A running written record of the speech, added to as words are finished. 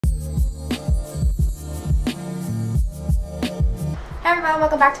Hi everyone,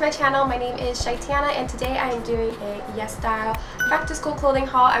 welcome back to my channel. My name is YesStyle and today I am doing a YesStyle back to school clothing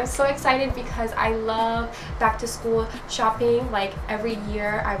haul. I'm so excited because I love back to school shopping. Like every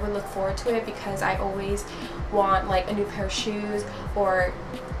year I would look forward to it because I always want like a new pair of shoes or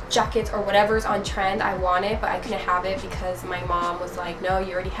jackets or whatever's on trend. I want it, but I couldn't have it because my mom was like, no,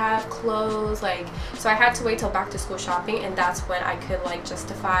 you already have clothes. Like, so I had to wait till back to school shopping, and that's when I could like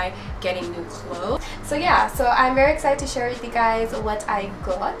justify getting new clothes. So yeah, so I'm very excited to share with you guys what I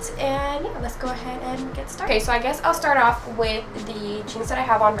got, and yeah, let's go ahead and get started. Okay, so I guess I'll start off with the jeans that I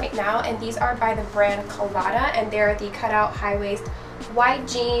have on right now, and these are by the brand Colada, and they're the cutout high waist white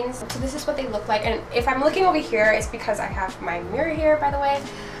jeans. So this is what they look like, and if I'm looking over here, it's because I have my mirror here, by the way.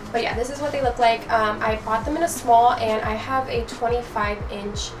 But yeah, this is what they look like. I bought them in a small, and I have a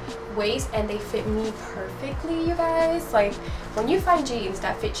 25-inch waist, and they fit me perfectly, you guys. Like, when you find jeans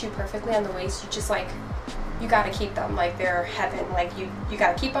that fit you perfectly on the waist, you just like, you gotta keep them. Like, they're heaven. Like, you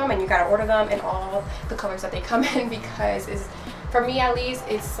gotta keep them, and you gotta order them in all the colors that they come in, because for me at least,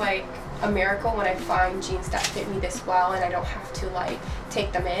 it's like a miracle when I find jeans that fit me this well and I don't have to like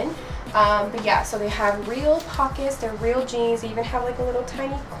take them in. But yeah, so they have real pockets, they're real jeans. They even have like a little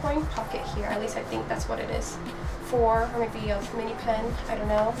tiny coin pocket here, at least I think that's what it is for, or maybe a mini pen, I don't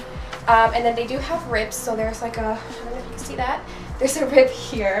know. And then they do have rips, so there's like I don't know if you can see that, there's a rip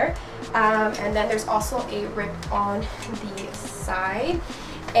here, and then there's also a rip on the side.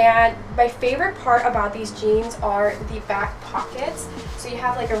 And my favorite part about these jeans are the back pockets. So you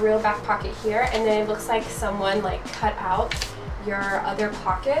have like a real back pocket here, and then it looks like someone like cut out your other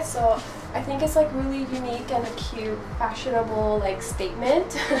pocket. So I think it's like really unique and a cute, fashionable like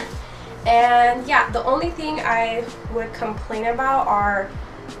statement. And yeah, the only thing I would complain about are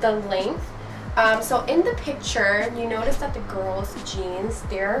the length. So in the picture, you notice that the girls' jeans,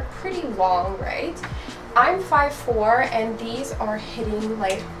 they're pretty long, right? I'm 5'4", and these are hitting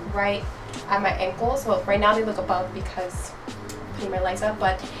like right at my ankles. Well, right now they look above because I'm putting my legs up,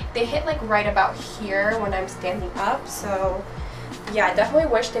 but they hit like right about here when I'm standing up. So yeah, I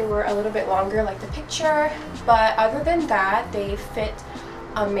definitely wish they were a little bit longer like the picture, but other than that, they fit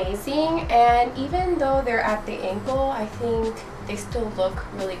amazing. And even though they're at the ankle, I think they still look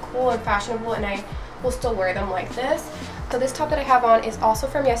really cool and fashionable, and I will still wear them like this. So this top that I have on is also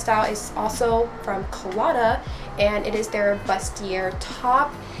from YesStyle. It's also from Colada, and it is their bustier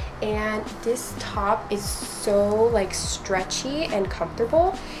top. And this top is so like stretchy and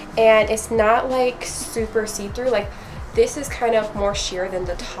comfortable, and it's not like super see-through. Like, this is kind of more sheer than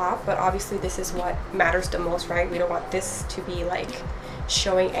the top, but obviously this is what matters the most, right? We don't want this to be like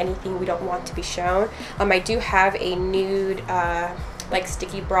showing anything we don't want to be shown. I do have a nude like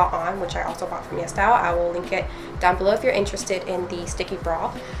sticky bra on, which I also bought from YesStyle. I will link it down below if you're interested in the sticky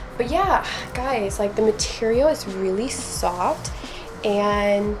bra. But yeah, guys, like the material is really soft,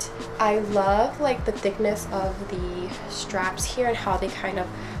 and I love like the thickness of the straps here and how they kind of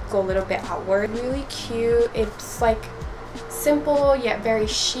go a little bit outward. Really cute. It's like simple yet very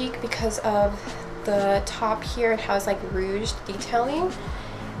chic because of the top here and how it's like ruched detailing.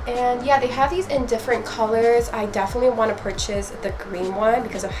 And yeah, they have these in different colors. I definitely want to purchase the green one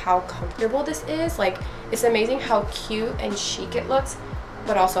because of how comfortable this is. Like, it's amazing how cute and chic it looks,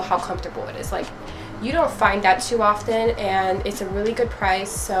 but also how comfortable it is. Like, you don't find that too often, and it's a really good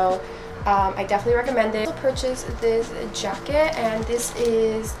price. So I definitely recommend it. I also purchased this jacket, and this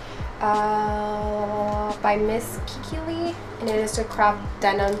is by Miss Kikili, and it is a crop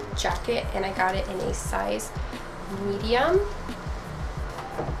denim jacket, and I got it in a size medium.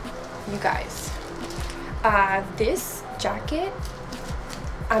 You guys, this jacket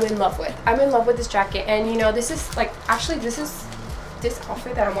I'm in love with. I'm in love with this jacket, and you know, this is like, actually this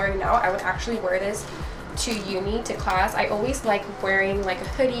outfit that I'm wearing now, I would actually wear this to uni, to class. I always like wearing like a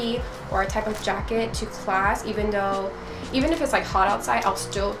hoodie or a type of jacket to class, even if it's like hot outside, I'll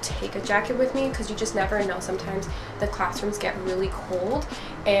still take a jacket with me, because you just never know. Sometimes the classrooms get really cold,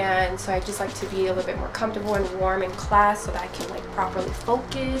 and so I just like to be a little bit more comfortable and warm in class so that I can like properly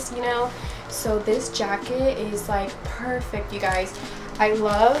focus, you know. So this jacket is like perfect, you guys. I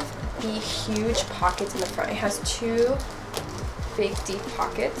love the huge pockets in the front. It has two big deep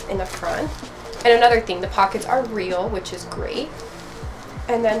pockets in the front. And another thing, the pockets are real, which is great.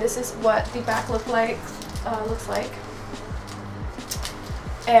 And then this is what the back looks like.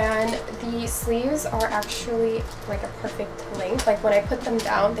 And the sleeves are actually like a perfect length. Like, when I put them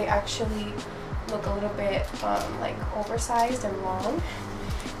down, they actually look a little bit like oversized and long.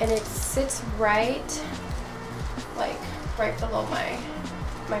 And it sits right below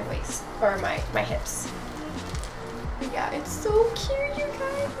my waist, or my hips. But yeah, it's so cute, you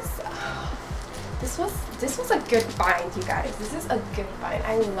guys. This this was a good find, you guys. This is a good find.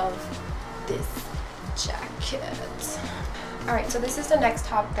 I love this jacket. Alright, so this is the next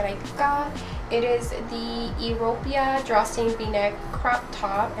top that I got. It is the Europia drawstring v-neck crop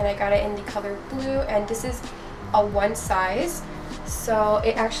top, and I got it in the color blue, and this is a 1 size. So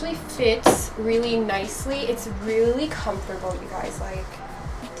it actually fits really nicely. It's really comfortable, you guys. Like,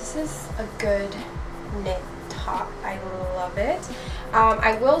 this is a good knit top. I love it.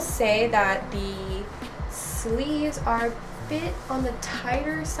 I will say that the sleeves are a bit on the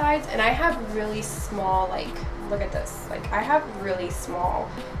tighter sides, and I have really small, like, look at this, like, I have really small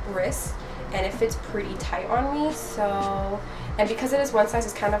wrists, and it fits pretty tight on me. So, and because it is 1 size,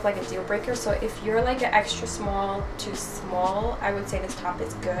 it's kind of like a deal breaker. So if you're like an extra small to small, I would say this top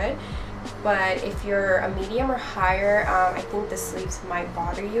is good. But if you're a medium or higher, I think the sleeves might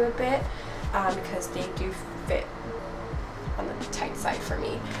bother you a bit, because they do fit on the tight side for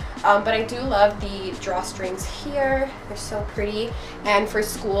me. But I do love the drawstrings here. They're so pretty. And for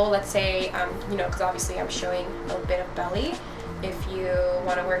school, let's say, you know, because obviously I'm showing a bit of belly. If you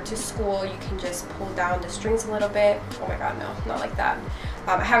want to wear it to school, you can just pull down the strings a little bit. Oh my god, no, not like that.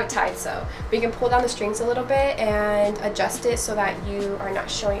 I have it tied, so, but you can pull down the strings a little bit and adjust it so that you are not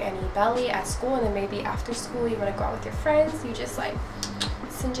showing any belly at school, and then maybe after school you want to go out with your friends, you just like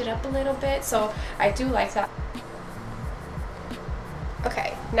cinch it up a little bit. So I do like that.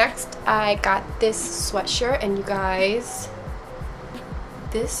 Okay, next I got this sweatshirt, and you guys,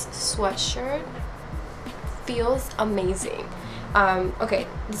 this sweatshirt feels amazing. Okay,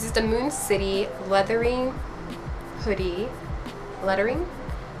 this is the Moon City lettering hoodie. Lettering?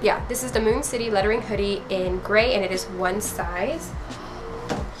 Yeah, this is the Moon City lettering hoodie in gray, and it is 1 size.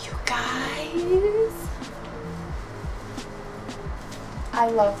 You guys, I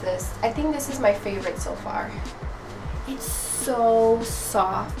love this. I think this is my favorite so far. It's so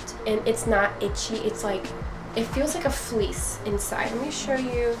soft, and it's not itchy. It's like, it feels like a fleece inside. Let me show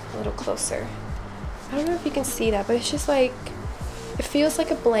you a little closer. I don't know if you can see that, but it's just like, it feels like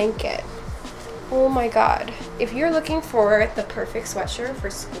a blanket. Oh my god. If you're looking for the perfect sweatshirt for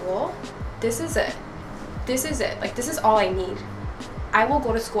school, this is it. This is it. Like, this is all I need. I will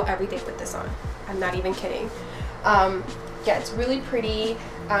go to school every day with this on. I'm not even kidding. Yeah, it's really pretty.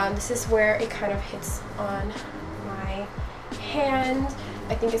 This is where it kind of hits on my hand.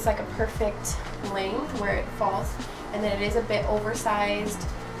 I think it's like a perfect length where it falls, and then it is a bit oversized.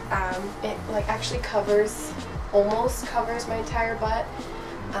 It like actually covers, almost covers my entire butt.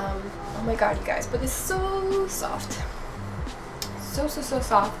 Oh my god, you guys, but it's so soft. So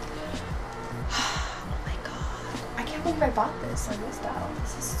soft. Oh my god. I can't believe I bought this on YesStyle.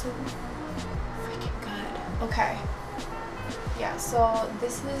 This is so freaking good. Okay. Yeah, so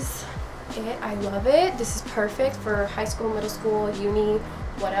this is it. I love it. This is perfect for high school, middle school, uni,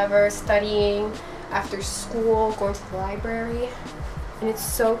 whatever, studying, after school, going to the library. And it's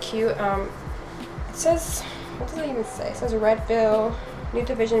so cute. It says, what does it even say? It says Redville, New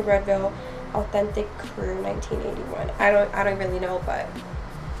Division Redville, Authentic Crew 1981. I don't really know, but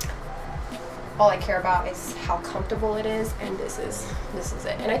all I care about is how comfortable it is, and this is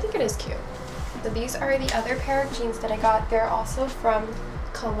it. And I think it is cute. So these are the other pair of jeans that I got. They're also from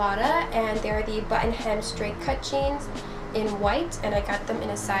Colada, and they're the button hem straight cut jeans in white, and I got them in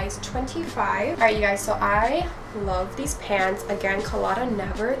a size 25. Alright, you guys, so I love these pants. Again, Colada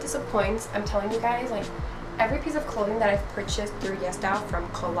never disappoints. I'm telling you guys, like, every piece of clothing that I've purchased through YesStyle from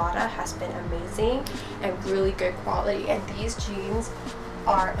Colada has been amazing and really good quality, and these jeans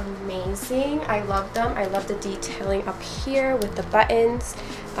are amazing. I love them. I love the detailing up here with the buttons.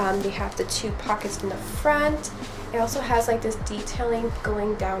 They have the 2 pockets in the front. It also has like this detailing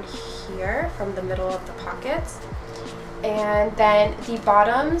going down here from the middle of the pockets. And then the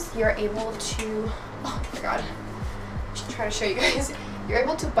bottoms, you're able to, oh my god, I should try to show you guys. You're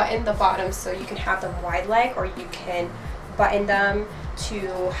able to button the bottoms so you can have them wide leg, or you can button them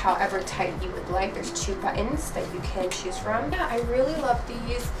to however tight you would like. There's 2 buttons that you can choose from. Yeah, I really love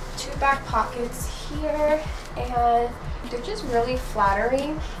these 2 back pockets here, and they're just really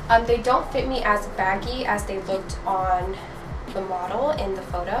flattering. They don't fit me as baggy as they looked on the model in the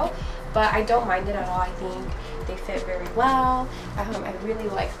photo, but I don't mind it at all. I think they fit very well. I really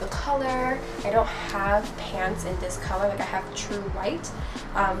like the color. I don't have pants in this color, like I have true white,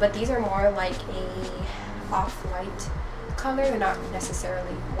 but these are more like a off-white color. They're not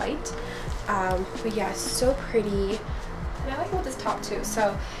necessarily white, but yeah, so pretty. And I like with this top too.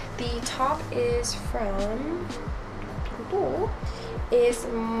 So the top is from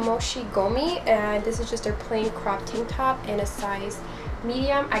Mochigomi, and this is just their plain crop tank top in a size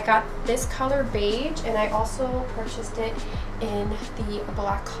medium. I got this color beige, and I also purchased it in the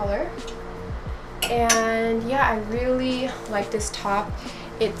black color. And yeah, I really like this top.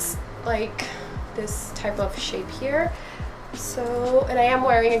 It's like this type of shape here. So, and I am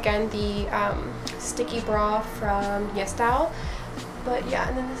wearing again the sticky bra from YesStyle. But yeah,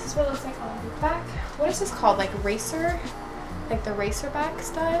 and then this is what it looks like on the back. What is this called? Like racer? Like the racer back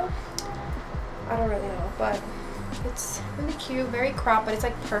style? I don't really know, but it's really cute, very cropped, but it's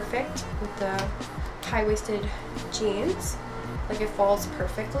like perfect with the high-waisted jeans. Like it falls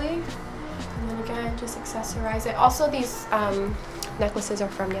perfectly. And then again, just accessorize it. Also, these necklaces are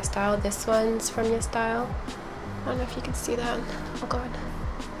from YesStyle. This one's from YesStyle. I don't know if you can see that. Oh god.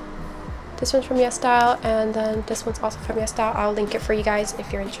 This one's from YesStyle, and then this one's also from YesStyle. I'll link it for you guys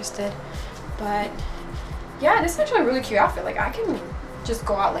if you're interested. But yeah, this is actually a really cute outfit. Like I can just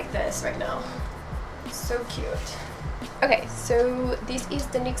go out like this right now. So cute. Okay, so this is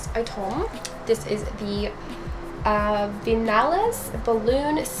the next item. This is the Vinales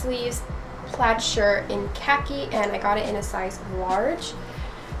balloon sleeves plaid shirt in khaki, and I got it in a size large.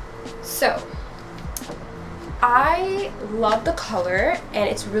 So I love the color, and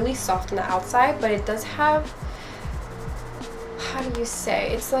it's really soft on the outside, but it does have, how do you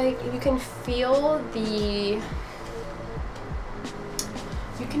say, it's like you can feel the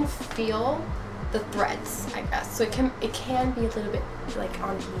threads, I guess. So it can be a little bit like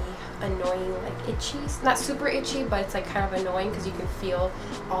on the annoying, like itchy, not super itchy, but it's like kind of annoying because you can feel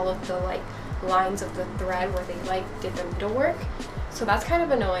all of the like lines of the thread where they like did the needlework. So that's kind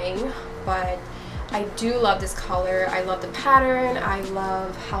of annoying, but I do love this color. I love the pattern. I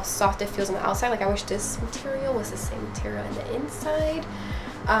love how soft it feels on the outside. Like I wish this material was the same material in the inside.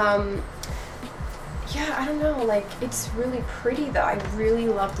 Yeah, I don't know, like it's really pretty though. I really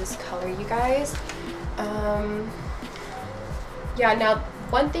love this color, you guys. Yeah, now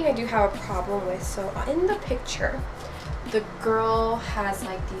one thing I do have a problem with, so in the picture the girl has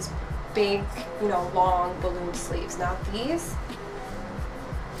like these big, you know, long balloon sleeves. Now these,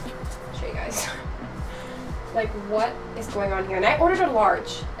 I'll show you guys like what is going on here. And I ordered a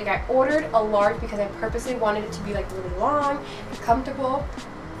large. Like I ordered a large because I purposely wanted it to be like really long and comfortable,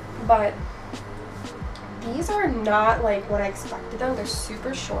 but these are not like what I expected them. They're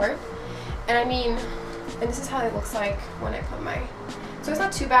super short, and I mean, and this is how it looks like when I put my, so it's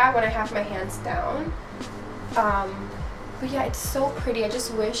not too bad when I have my hands down, but yeah, it's so pretty. I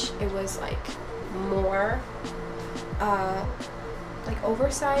just wish it was like more like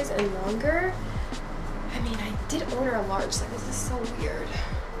oversized and longer. I mean, I did order a large, so this is so weird,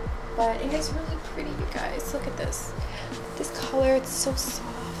 but it is really pretty, you guys. Look at this color, it's so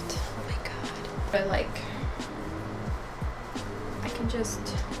soft. Oh my god. But like I can just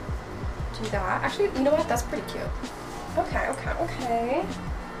do that. Actually, you know what, that's pretty cute.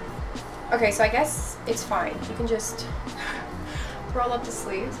 Okay, so I guess it's fine. You can just roll up the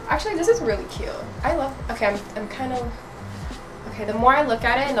sleeves. Actually, this is really cute. I love, okay, I'm kind of, okay, the more I look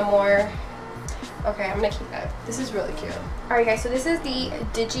at it and the more, okay, I'm gonna keep it. This is really cute. Alright guys, so this is the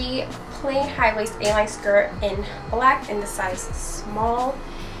Digi plain high waist A-line skirt in black in the size small,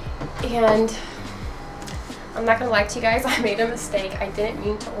 and I'm not gonna lie to you guys, I made a mistake. I didn't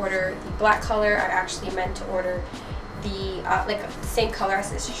mean to order the black color. I actually meant to order the like the same color as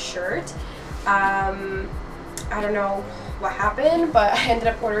this shirt. I don't know what happened, but I ended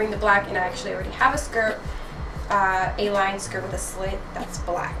up ordering the black, and I actually already have a skirt, A-line skirt with a slit that's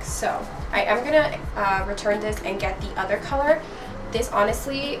black. So I am gonna return this and get the other color. This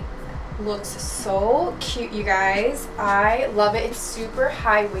honestly looks so cute, you guys. I love it. It's super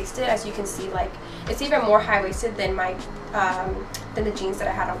high-waisted, as you can see. Like it's even more high-waisted than my than the jeans that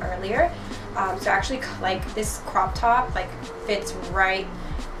I had on earlier. So actually, like this crop top like fits right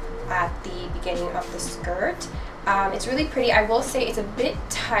at the beginning of the skirt. It's really pretty. I will say it's a bit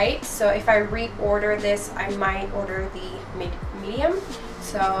tight, so if I reorder this, I might order the medium.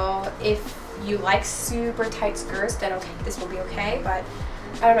 So if you like super tight skirts, then okay, this will be okay. But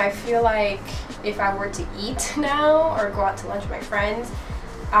I don't know, I feel like if I were to eat now or go out to lunch with my friends,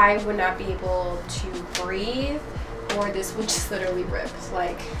 I would not be able to breathe, or this would just literally rip.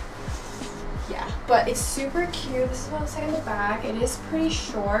 Like, yeah, but it's super cute. This is what it looks like in the back. It is pretty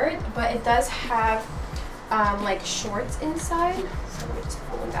short, but it does have like shorts inside. So let me just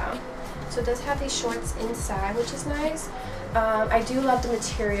pull them down. So it does have these shorts inside, which is nice. I do love the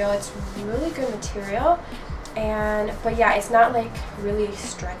material. It's really good material. But yeah, it's not like really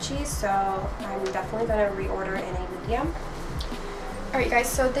stretchy, so I'm definitely gonna reorder in a medium. Alright guys,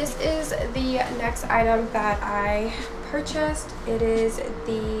 so this is the next item that I purchased. It is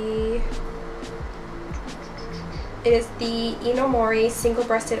the Inomori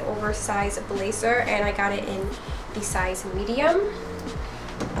single-breasted oversized blazer, and I got it in the size medium.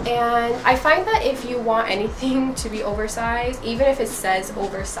 And I find that if you want anything to be oversized, even if it says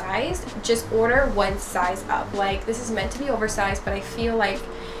oversized, just order one size up. Like, this is meant to be oversized, but I feel like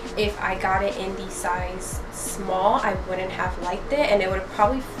if I got it in the size small, I wouldn't have liked it, and it would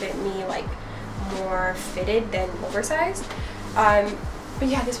probably fit me like more fitted than oversized. But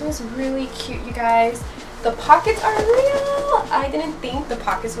yeah, this one's really cute, you guys. The pockets are real. I didn't think the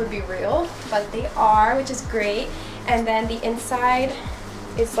pockets would be real, but they are, which is great. And then the inside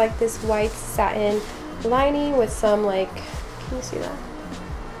is like this white satin lining with some, like, can you see that?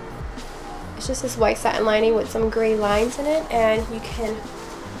 It's just this white satin lining with some gray lines in it, and you can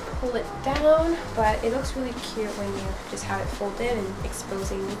pull it down, but it looks really cute when you just have it folded and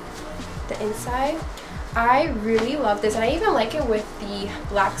exposing the inside. I really love this, and I even like it with the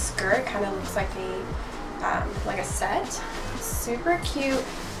black skirt. Kind of looks like a set. Super cute.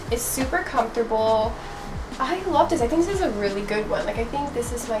 It's super comfortable. I love this. I think this is a really good one. Like, I think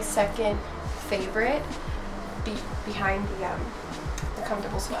this is my second favorite behind the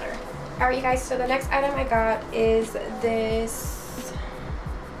comfortable sweater. Alright, you guys, so the next item I got is this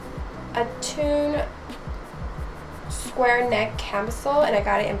Attune square neck camisole, and I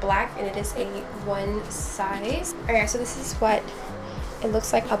got it in black, and it is a one size. Alright, so this is what it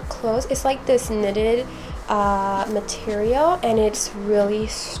looks like up close. It's like this knitted material, and it's really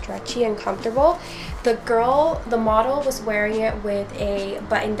stretchy and comfortable. The model was wearing it with a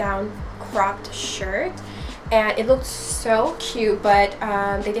button-down cropped shirt, and it looked so cute, but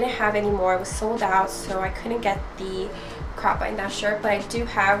they didn't have any more. It was sold out, so I couldn't get the crop button-down shirt, but I do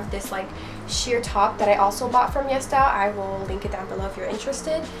have this like sheer top that I also bought from YesStyle. I will link it down below if you're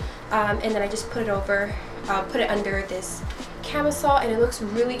interested. And then I just put it under this camisole, and it looks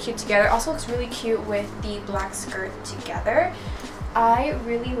really cute together. It also looks really cute with the black skirt together. I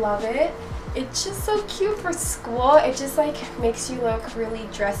really love it. It's just so cute for school. It just like makes you look really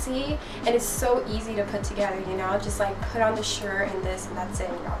dressy, and it's so easy to put together, you know, just like put on the shirt and this, and that's it,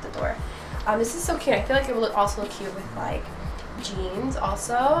 and you're out the door. This is so cute. I feel like it will also look cute with like jeans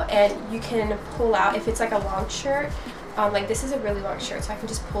also, and you can pull out if it's like a long shirt. Like, this is a really long shirt, so I can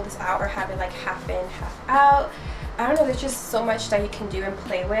just pull this out or have it like half in, half out. I don't know, there's just so much that you can do and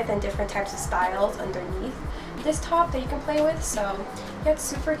play with, and different types of styles underneath this top that you can play with. So yeah, it's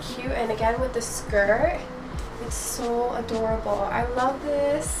super cute, and again with the skirt, it's so adorable. I love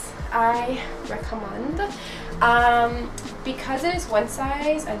this. I recommend. Because it is one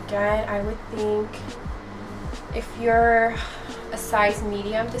size, again, I would think if you're a size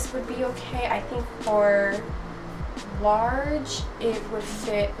medium, this would be okay. I think for large, it would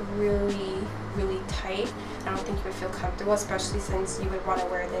fit really, really tight. I don't think you would feel comfortable, especially since you would want to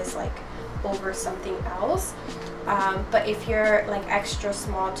wear this like over something else. But if you're like extra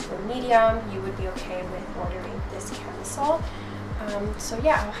small to a medium, you would be okay with ordering this camisole. So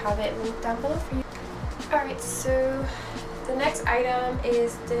yeah, I'll have it linked down below for you. Alright, so the next item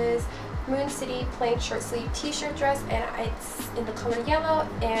is this Moon City plain short sleeve t-shirt dress, and it's in the color yellow,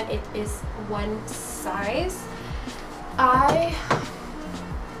 and it is one size. I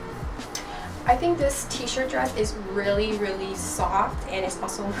think this t-shirt dress is really, really soft, and it's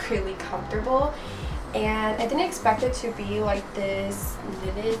also really comfortable, and I didn't expect it to be like this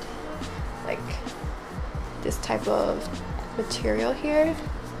knitted, like this type of material here.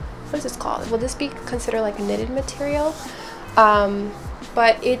 What is this called? Will this be considered like a knitted material?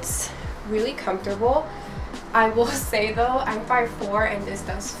 But it's really comfortable. I will say though, I'm 5'4", and this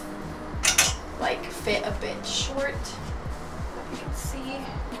does like fit a bit short. If you can see,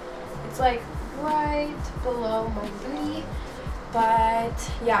 it's like right below my booty.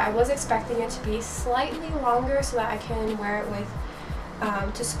 But yeah, I was expecting it to be slightly longer so that I can wear it with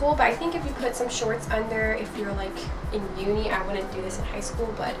to school. But I think if you put some shorts under, if you're like in uni, I wouldn't do this in high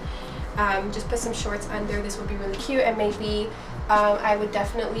school, but just put some shorts under, this would be really cute. And maybe I would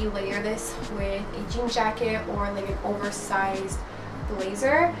definitely layer this with a jean jacket or like an oversized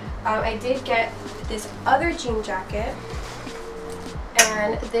blazer. I did get this other jean jacket,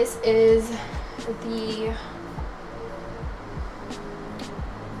 and this is the,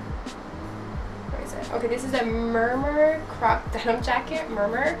 where is it? Okay, this is a Murmur crop denim jacket,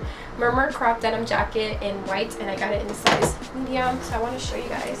 Murmur crop denim jacket in white, and I got it in size medium. So I want to show you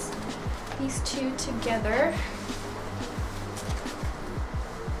guys these two together.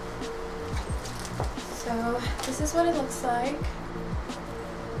 So this is what it looks like.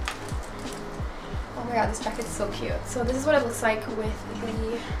 Oh my god, this jacket is so cute. So this is what it looks like with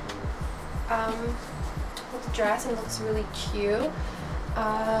the dress, and it looks really cute.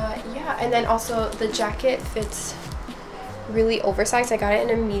 Yeah, and then also the jacket fits really oversized. I got it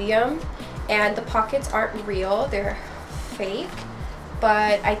in a medium, and the pockets aren't real, they're fake.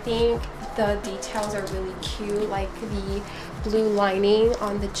 but I think the details are really cute, like the blue lining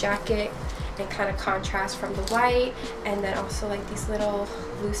on the jacket and kind of contrast from the white, and then also like these little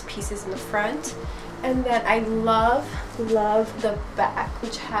loose pieces in the front. And then I love the back,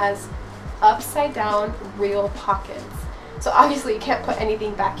 which has upside down real pockets. So obviously you can't put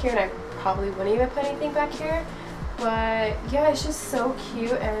anything back here, and I probably wouldn't even put anything back here, but yeah, it's just so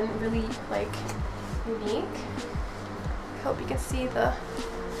cute and really like unique. I hope you can see the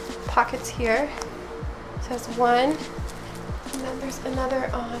pockets here. So there's one, and then there's another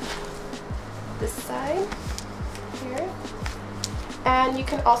on this side here. And you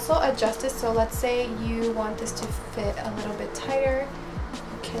can also adjust it, so let's say you want this to fit a little bit tighter,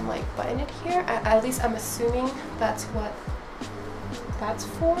 you can like button it here. At least I'm assuming that's what that's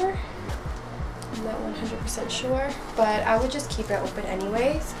for. I'm not 100% sure, but I would just keep it open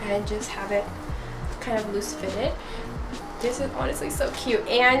anyways and just have it kind of loose fitted. This is honestly so cute,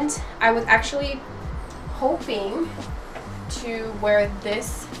 and I was actually hoping to wear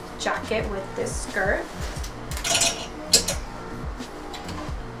this jacket with this skirt.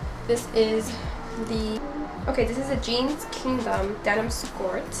 This is this is a Jeans Kingdom denim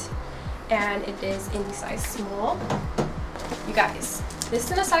skirt, and it is in the size small. You guys, this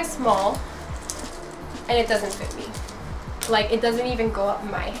is in a size small, and it doesn't fit me. Like, it doesn't even go up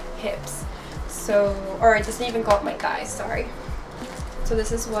my hips, or it doesn't even go up my thighs, sorry. So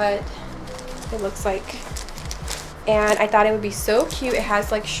this is what it looks like, and I thought it would be so cute. It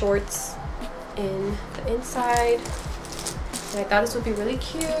has like shorts in the inside, and I thought this would be really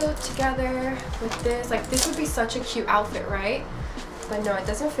cute together with this. Like, this would be such a cute outfit, right? But no, it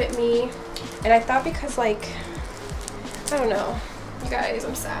doesn't fit me. And I thought, because like, I don't know, you guys,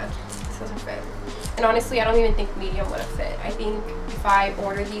 I'm sad this doesn't fit. And honestly, I don't even think medium would have fit. I think if I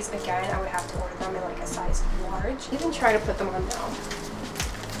order these again, I would have to order them in like a size large. Even try to put them on now.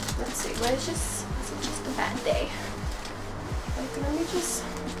 Let's see, is it just a bad day? Like, let me just,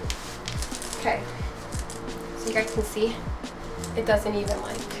 okay, so you guys can see it doesn't even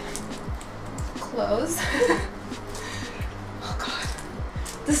like close. Oh god,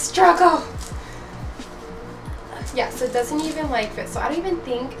 the struggle. Yeah, so it doesn't even like fit, so I don't even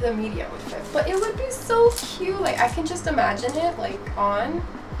think the medium would fit, but it would be so cute. Like, I can just imagine it like on.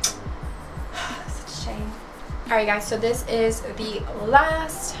 Such a shame. Alright guys, so this is the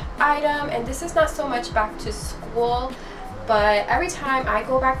last item, and this is not so much back to school, but every time I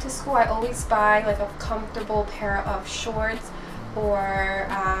go back to school, I always buy like a comfortable pair of shorts or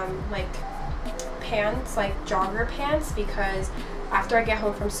like pants, like jogger pants, because after I get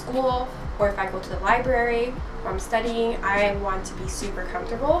home from school, or if I go to the library or I'm studying, I want to be super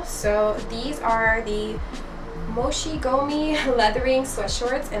comfortable. So these are the Moshi Gomi leathering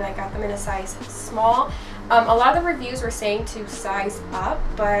sweatshorts, and I got them in a size small. A lot of the reviews were saying to size up,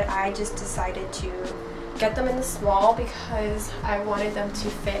 but I just decided to get them in the small because I wanted them to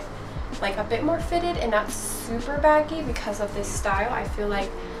fit like a bit more fitted and not super baggy because of this style. I feel like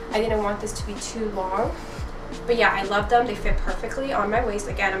I didn't want this to be too long. But yeah, I love them. They fit perfectly on my waist.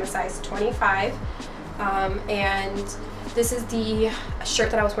 Again, I'm a size 25. And this is the shirt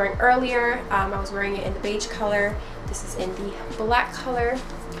that I was wearing earlier. I was wearing it in the beige color. This is in the black color.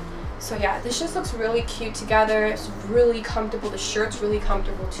 So yeah, this just looks really cute together. It's really comfortable. The shirt's really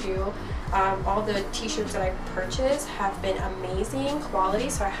comfortable too. All the t-shirts that I purchased have been amazing quality,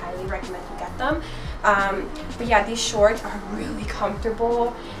 so I highly recommend you get them. But yeah, these shorts are really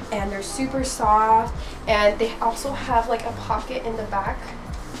comfortable, and they're super soft, and they also have like a pocket in the back.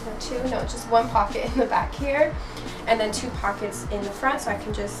 Just one pocket in the back here, and then two pockets in the front, so I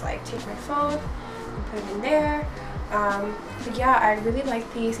can just like take my phone and put it in there. But yeah, I really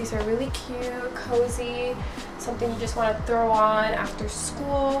like these. These are really cute, cozy, something you just want to throw on after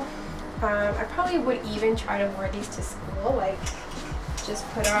school. I probably would even try to wear these to school, like just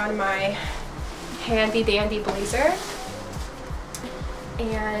put on my handy dandy blazer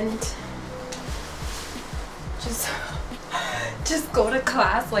and just go to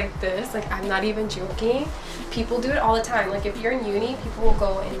class like this. Like, I'm not even joking. People do it all the time. Like, if you're in uni, people will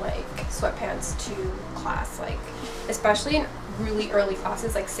go in like sweatpants to class, like especially in really early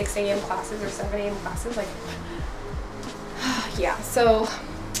classes, like 6 a.m. classes or 7 a.m. classes. Like, yeah, so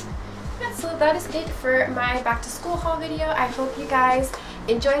that is it for my back to school haul video. I hope you guys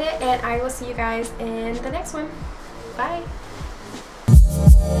enjoyed it, and I will see you guys in the next one. Bye.